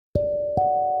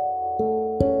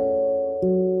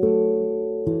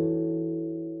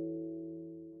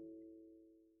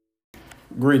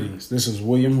Greetings. This is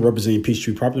William representing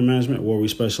Peachtree Property Management, where we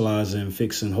specialize in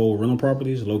fixing whole rental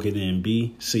properties located in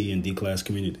B, C, and D class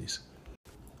communities.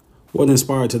 What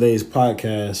inspired today's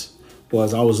podcast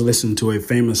was I was listening to a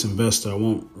famous investor. I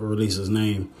won't release his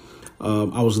name.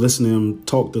 I was listening to him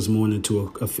talk this morning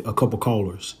to a couple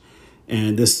callers,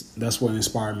 and that's what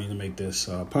inspired me to make this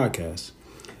podcast.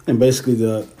 And basically,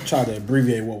 to try to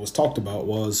abbreviate what was talked about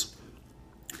was.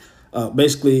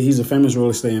 Basically, he's a famous real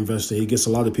estate investor. He gets a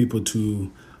lot of people to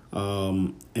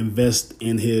invest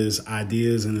in his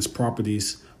ideas and his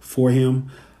properties for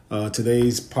him.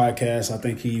 Today's podcast, I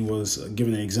think he was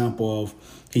giving an example of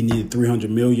he needed $300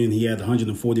 million. He had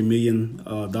 $140 million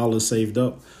dollars saved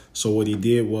up. So what he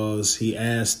did was he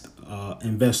asked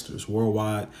investors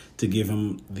worldwide to give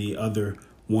him the other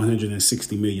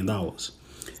 $160 million.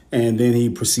 And then he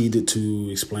proceeded to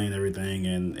explain everything,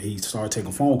 and he started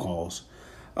taking phone calls.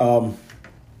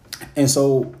 And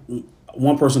so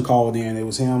one person called in, it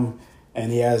was him,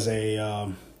 and he has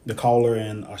the caller,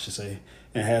 and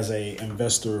has a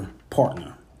investor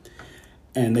partner.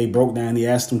 And they broke down, he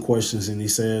asked him questions, and he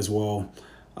says, well,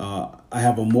 I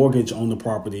have a mortgage on the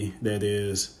property that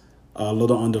is a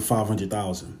little under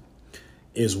 $500,000.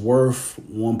 It's worth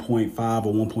 1.5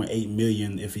 or 1.8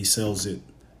 million if he sells it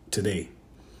today.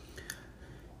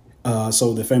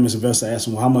 So the famous investor asked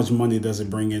him, well, how much money does it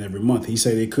bring in every month? He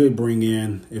said it could bring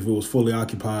in, if it was fully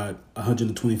occupied,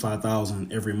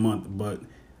 $125,000 every month. But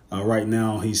right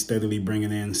now, he's steadily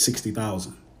bringing in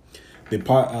 $60,000.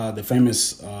 The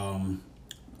famous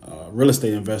real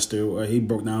estate investor, he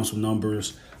broke down some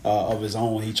numbers of his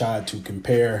own. He tried to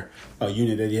compare a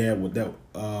unit that he had with that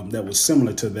was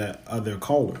similar to that other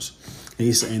callers.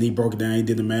 And he broke it down. He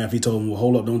did the math. He told him, well,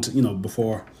 hold up,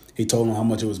 before. He told him how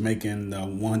much it was making,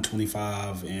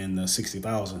 $125,000 and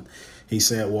 $60,000. He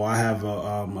said, well, I have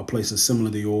a place that's similar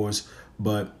to yours,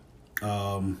 but, it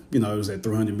was a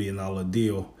 $300 million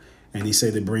deal. And he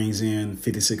said it brings in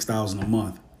 $56,000 a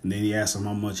month. And then he asked him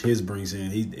how much his brings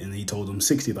in. He told him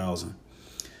 $60,000.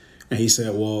 And he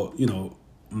said, well,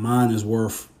 mine is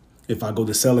worth, if I go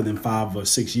to sell it in 5 or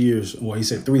 6 years, or he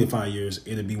said 3 to 5 years,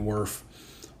 it'll be worth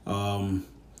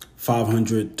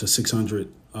 500 to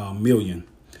 600 million.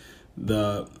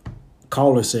 The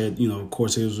caller said, of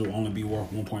course, it will only be worth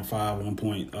 1.5,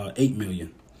 1.8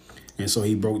 million. And so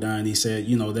he broke down. He said,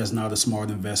 that's not a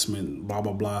smart investment, blah,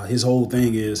 blah, blah. His whole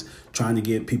thing is trying to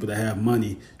get people to have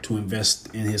money to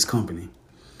invest in his company,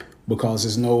 because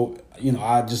there's no,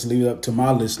 I just leave it up to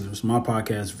my listeners, my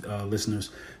podcast listeners,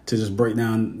 to just break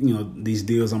down, these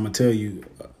deals. I'm going to tell you,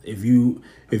 if you're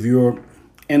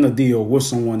in a deal with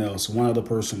someone else, one other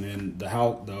person, and the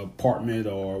house, the apartment,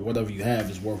 or whatever you have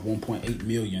is worth 1.8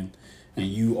 million, and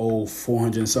you owe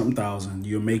 400 and something thousand,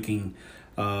 you're making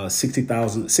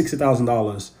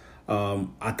 $60,000.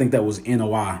 I think that was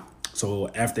NOI. So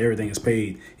after everything is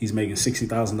paid, he's making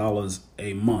 $60,000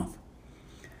 a month.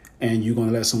 And you're going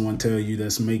to let someone tell you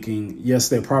that's making, yes,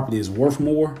 their property is worth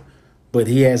more, but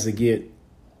he has to get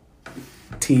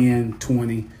 10,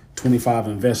 20, 25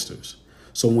 investors.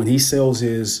 So when he sells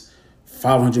his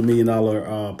 $500 million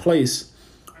place,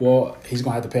 well, he's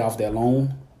going to have to pay off that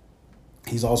loan.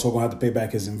 He's also going to have to pay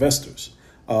back his investors.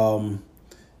 And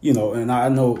I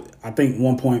think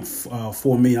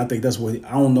 1.4 million, I think that's what,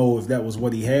 I don't know if that was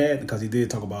what he had, because he did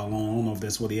talk about a loan. I don't know if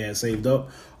that's what he had saved up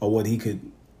or what he could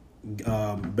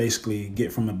basically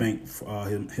get from the bank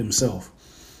himself.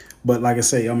 But like I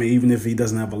say, even if he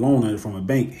doesn't have a loan on it from a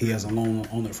bank, he has a loan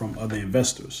on it from other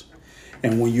investors.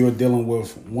 And when you're dealing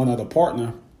with one other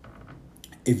partner,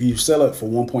 if you sell it for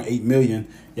 1.8 million,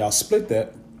 y'all split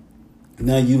that.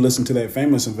 Now you listen to that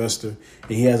famous investor,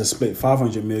 and he has to split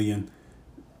 500 million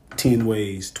 10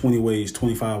 ways, 20 ways,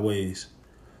 25 ways.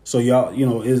 So y'all,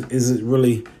 is it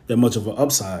really that much of an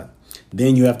upside?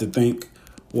 Then you have to think,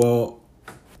 well,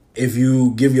 if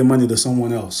you give your money to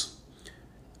someone else,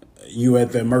 you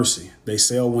at their mercy. They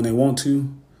sell when they want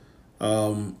to.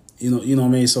 You know what I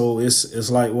mean? So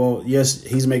it's like, well, yes,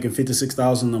 he's making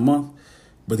 $56,000 a month,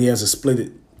 but he has to split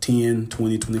it 10,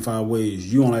 20, 25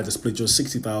 ways. You only have to split your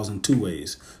 $60,000 2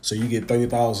 ways. So you get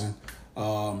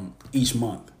 $30,000 each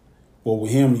month. Well,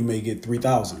 with him, you may get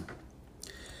 $3,000.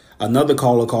 Another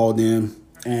caller called in,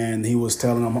 and he was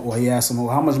telling him, he asked him,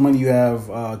 well, how much money you have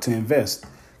to invest?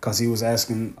 Because he was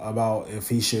asking about if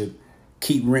he should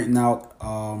keep renting out,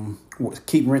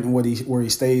 where he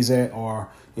stays at, or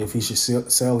if he should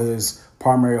sell his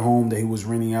primary home that he was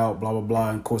renting out, blah, blah,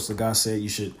 blah. And of course, the guy said you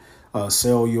should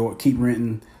keep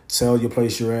renting, sell your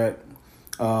place you're at,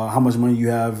 how much money you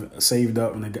have saved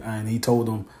up. And he told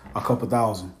him a couple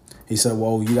thousand. He said,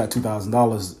 well, you got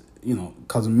 $2,000,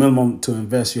 because the minimum to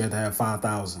invest, you have to have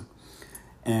 $5,000.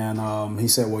 And he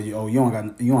said, well, you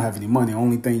don't have any money.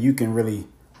 Only thing you can really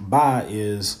buy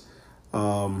is,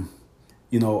 a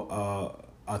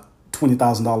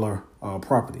 $20,000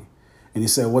 property. And he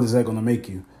said, what is that going to make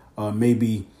you?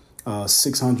 Maybe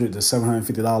 $600 to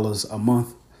 $750 a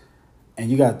month. And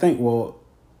you got to think, well,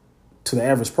 to the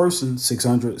average person,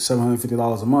 $600,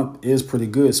 $750 a month is pretty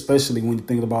good, especially when you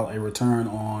think about a return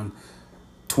on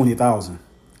 $20,000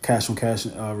 cash on cash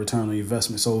return on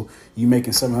investment. So you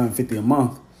making $750 a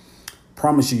month.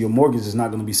 Promise you, your mortgage is not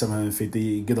going to be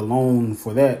 $750. Get a loan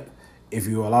for that, if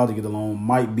you're allowed to get a loan,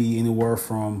 might be anywhere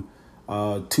from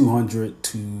 $200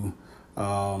 to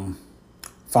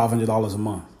 $500 a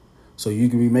month. So you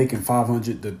can be making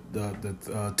 $500 to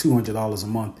 $200 a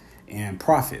month in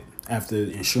profit after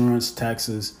insurance,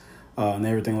 taxes, and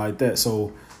everything like that.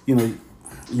 So, you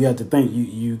have to think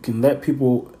you can let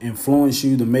people influence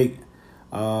you to make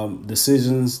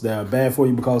decisions that are bad for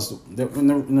you, because the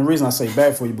reason I say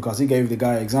bad for you, because he gave the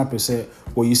guy an example, said,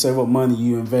 well, you save up money,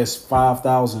 you invest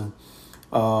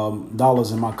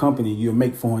 $5,000 in my company, you'll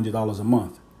make $400 a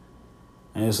month.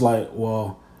 And it's like,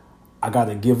 well, I got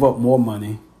to give up more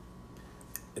money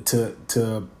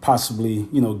to possibly,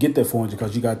 get that 400,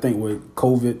 because you got to think with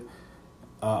COVID,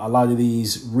 a lot of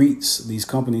these REITs, these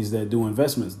companies that do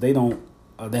investments,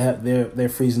 they're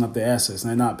freezing up their assets and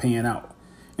they're not paying out.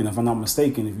 And if I'm not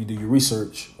mistaken, if you do your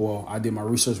research, well, I did my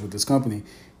research with this company,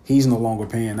 he's no longer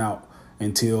paying out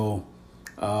until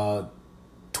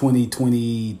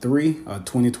 2023,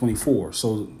 2024.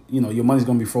 So, your money's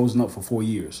going to be frozen up for 4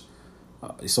 years.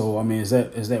 So, I mean, is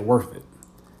that worth it?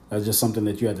 That's just something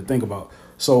that you have to think about.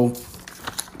 So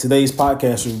today's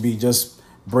podcast would be just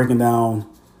breaking down,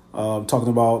 talking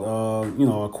about,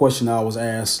 a question I was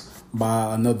asked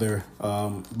by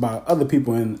by other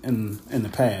people in the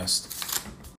past.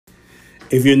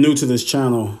 If you're new to this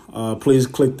channel, please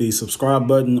click the subscribe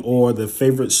button or the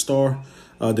favorite star,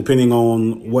 depending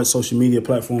on what social media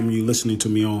platform you're listening to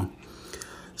me on.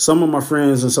 Some of my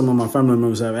friends and some of my family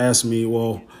members have asked me,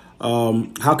 well,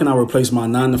 how can I replace my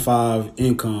 9-to-5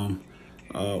 income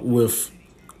with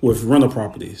rental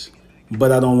properties?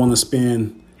 But I don't want to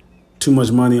spend too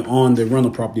much money on the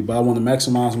rental property, but I want to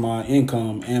maximize my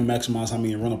income and maximize how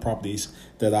many rental properties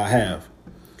that I have.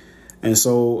 And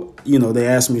so, they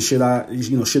asked me, should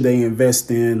they invest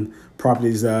in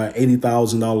properties that are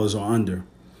 $80,000 or under,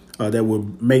 that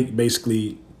would make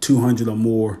basically $200 or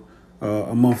more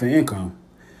a month in income.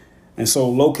 And so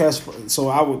low cash. So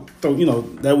I would throw,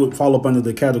 that would fall up under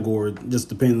the category, just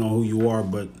depending on who you are.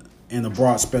 But in a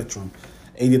broad spectrum,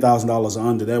 $80,000 or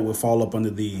under, that would fall up under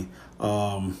the,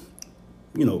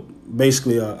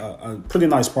 basically a pretty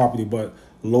nice property, but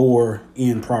lower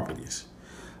end properties.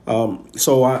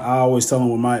 So I always tell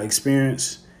them, with my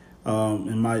experience,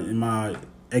 in my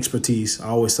expertise, I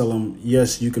always tell them,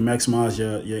 yes, you can maximize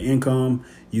your income.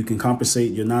 You can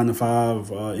compensate your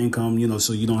 9-to-5 income,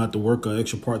 so you don't have to work an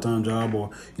extra part-time job, or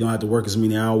you don't have to work as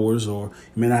many hours, or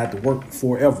you may not have to work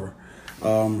forever,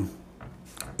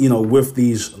 with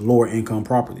these lower income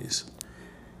properties.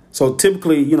 So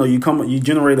typically, you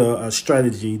generate a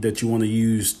strategy that you want to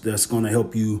use that's going to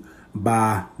help you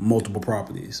buy multiple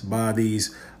properties, buy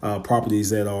these properties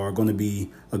that are going to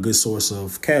be a good source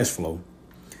of cash flow.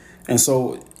 And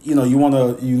so, you're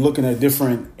looking at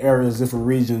different areas, different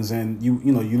regions, and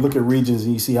you look at regions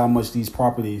and you see how much these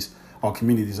properties, or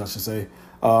communities, I should say,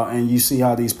 and you see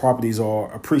how these properties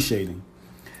are appreciating.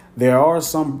 There are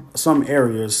some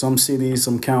areas, some cities,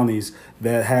 some counties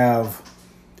that have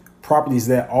properties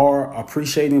that are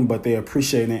appreciating, but they're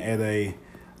appreciating at a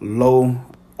low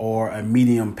or a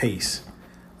medium pace.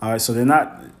 All right, so they're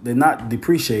not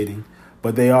depreciating,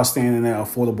 but they are staying in that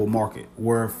affordable market,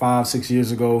 where 5-6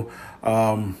 years ago,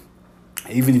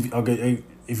 even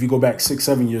if you go back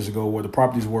 6-7 years ago, where the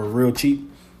properties were real cheap,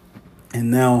 and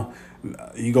now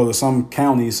you go to some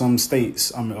counties, some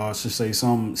states, I should say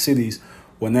some cities,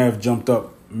 where they have jumped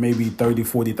up maybe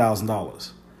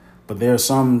 $30,000-$40,000. But there are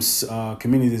some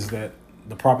communities that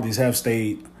the properties have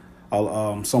stayed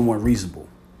somewhat reasonable.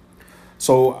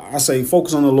 So I say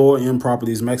focus on the lower end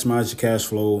properties, maximize your cash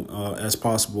flow as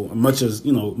possible, much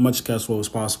cash flow as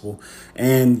possible.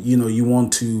 And, you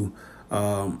want to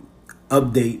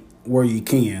update where you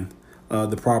can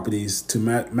the properties to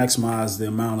maximize the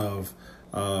amount of,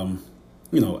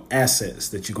 assets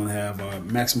that you're going to have,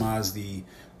 maximize the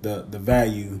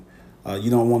value.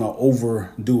 You don't want to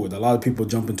overdo it. A lot of people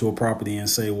jump into a property and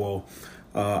say, well,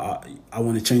 I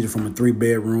want to change it from a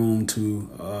 3-bedroom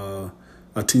to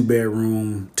a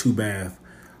 2-bedroom, 2-bath,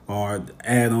 or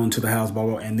add on to the house, blah,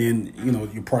 blah, and then,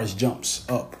 your price jumps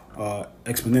up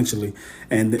exponentially,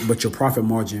 but your profit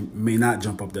margin may not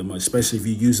jump up that much, especially if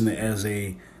you're using it as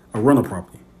a a rental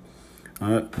property. All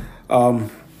right.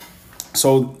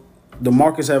 So the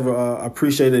markets have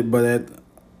appreciated, but at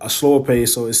a slower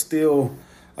pace. So it's still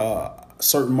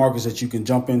certain markets that you can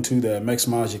jump into that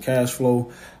maximize your cash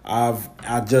flow. I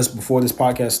just before this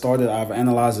podcast started, I've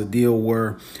analyzed a deal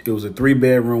where it was a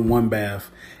 3-bedroom, 1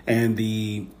 bath, and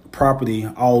the property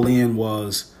all in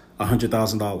was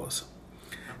 $100,000.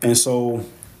 And so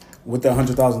with that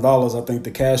 $100,000, I think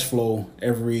the cash flow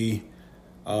every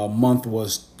month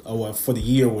was for the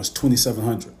year was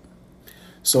 $2,700.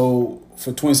 So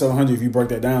for $2,700, if you break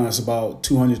that down, that's about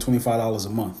 $225 a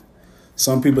month.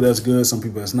 Some people that's good, some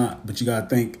people that's not. But you got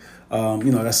to think,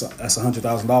 that's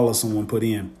 $100,000 someone put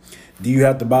in. Do you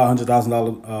have to buy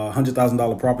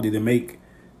 $100,000 property to make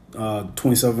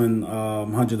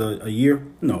 $2,700 a year?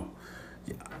 No.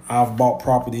 I've bought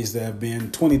properties that have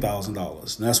been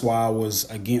 $20,000. And that's why I was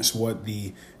against what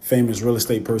the famous real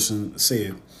estate person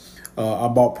said. I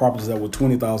bought properties that were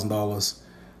 $20,000.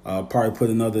 Probably put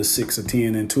another 6 or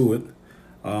 10 into it,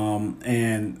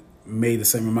 and made the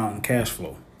same amount in cash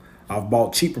flow. I've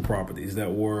bought cheaper properties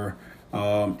that were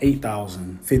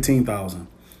 $8,000, $15,000,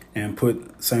 and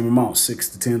put same amount,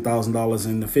 $6,000 to $10,000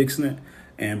 into fixing it,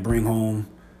 and bring home,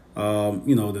 the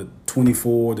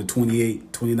 $2,400 to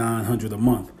 $2,800, $2,900 a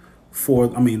month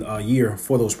a year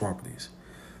for those properties.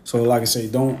 So, like I say,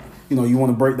 you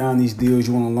want to break down these deals.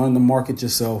 You want to learn the market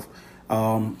yourself.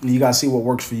 You got to see what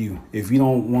works for you. If you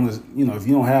don't want to, if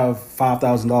you don't have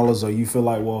 $5,000 or you feel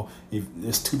like, well, if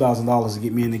it's $2,000 to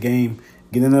get me in the game,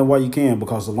 get in there while you can,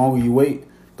 because the longer you wait,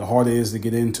 the harder it is to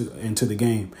get into the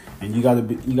game. And you got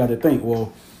to think,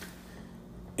 well,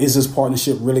 is this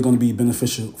partnership really going to be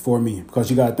beneficial for me? Because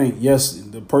you got to think, yes,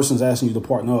 the person's asking you to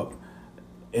partner up.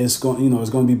 It's going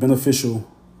to be beneficial,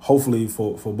 hopefully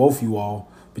for both you all.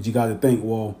 But you got to think,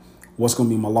 well, what's going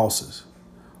to be my losses?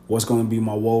 What's going to be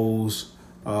my woes?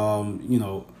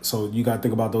 So you got to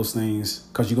think about those things,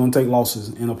 because you're going to take losses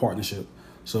in a partnership.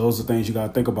 So those are things you got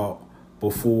to think about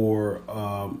before,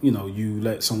 you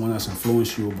let someone else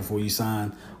influence you, or before you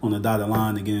sign on the dotted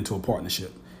line to get into a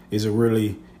partnership. Is that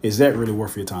really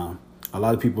worth your time? A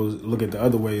lot of people look at the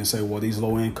other way and say, well, these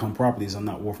low income properties are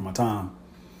not worth my time.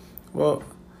 Well,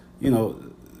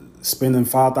 spending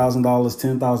 $5,000,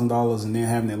 $10,000, and then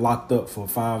having it locked up for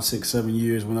 5, 6, 7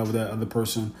 years, whenever that other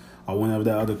person or whenever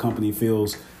that other company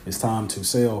feels it's time to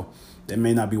sell, that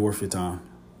may not be worth your time.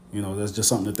 That's just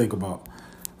something to think about.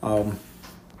 I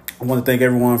want to thank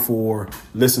everyone for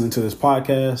listening to this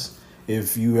podcast.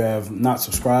 If you have not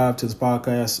subscribed to this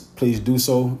podcast, please do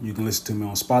so. You can listen to me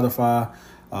on Spotify.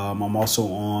 I'm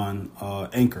also on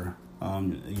Anchor.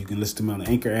 You can listen to me on the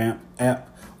Anchor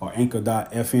app or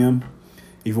Anchor.fm.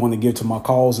 If you want to give to my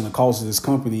cause, and the cause of this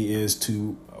company is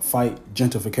to fight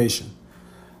gentrification.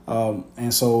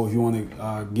 And so if you want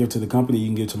to give to the company, you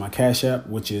can give to my Cash App,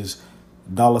 which is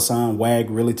 $WAG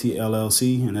Realty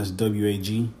LLC, and that's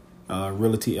WAG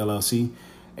Realty LLC.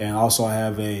 And also I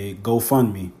have a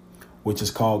GoFundMe, which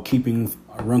is called Keeping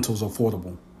Rentals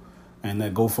Affordable. And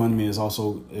that GoFundMe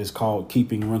is called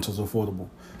Keeping Rentals Affordable.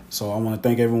 So I want to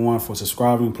thank everyone for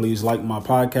subscribing. Please like my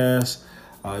podcast.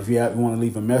 If you want to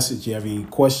leave a message, you have any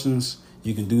questions,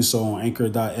 you can do so on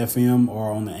Anchor.fm or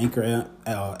on the Anchor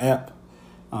app.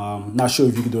 Not sure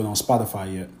if you can do it on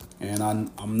Spotify yet. And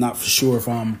I'm not for sure if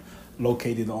I'm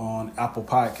located on Apple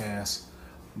Podcasts,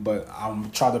 but I'm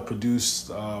trying to produce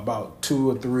about 2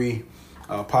 or 3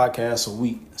 podcasts a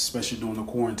week, especially during the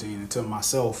quarantine, until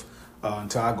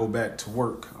I go back to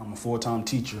work. I'm a full-time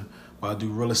teacher, but I do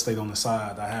real estate on the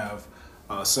side. I have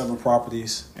 7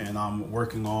 properties, and I'm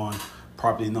working on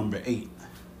property number 8.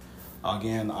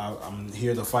 Again, I'm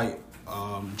here to fight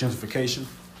gentrification.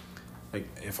 Like,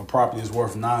 if a property is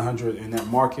worth $900 in that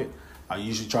market, I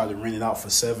usually try to rent it out for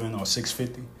 $700 or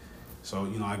 $650.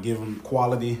 So, I give them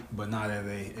quality, but not at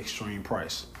an extreme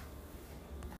price.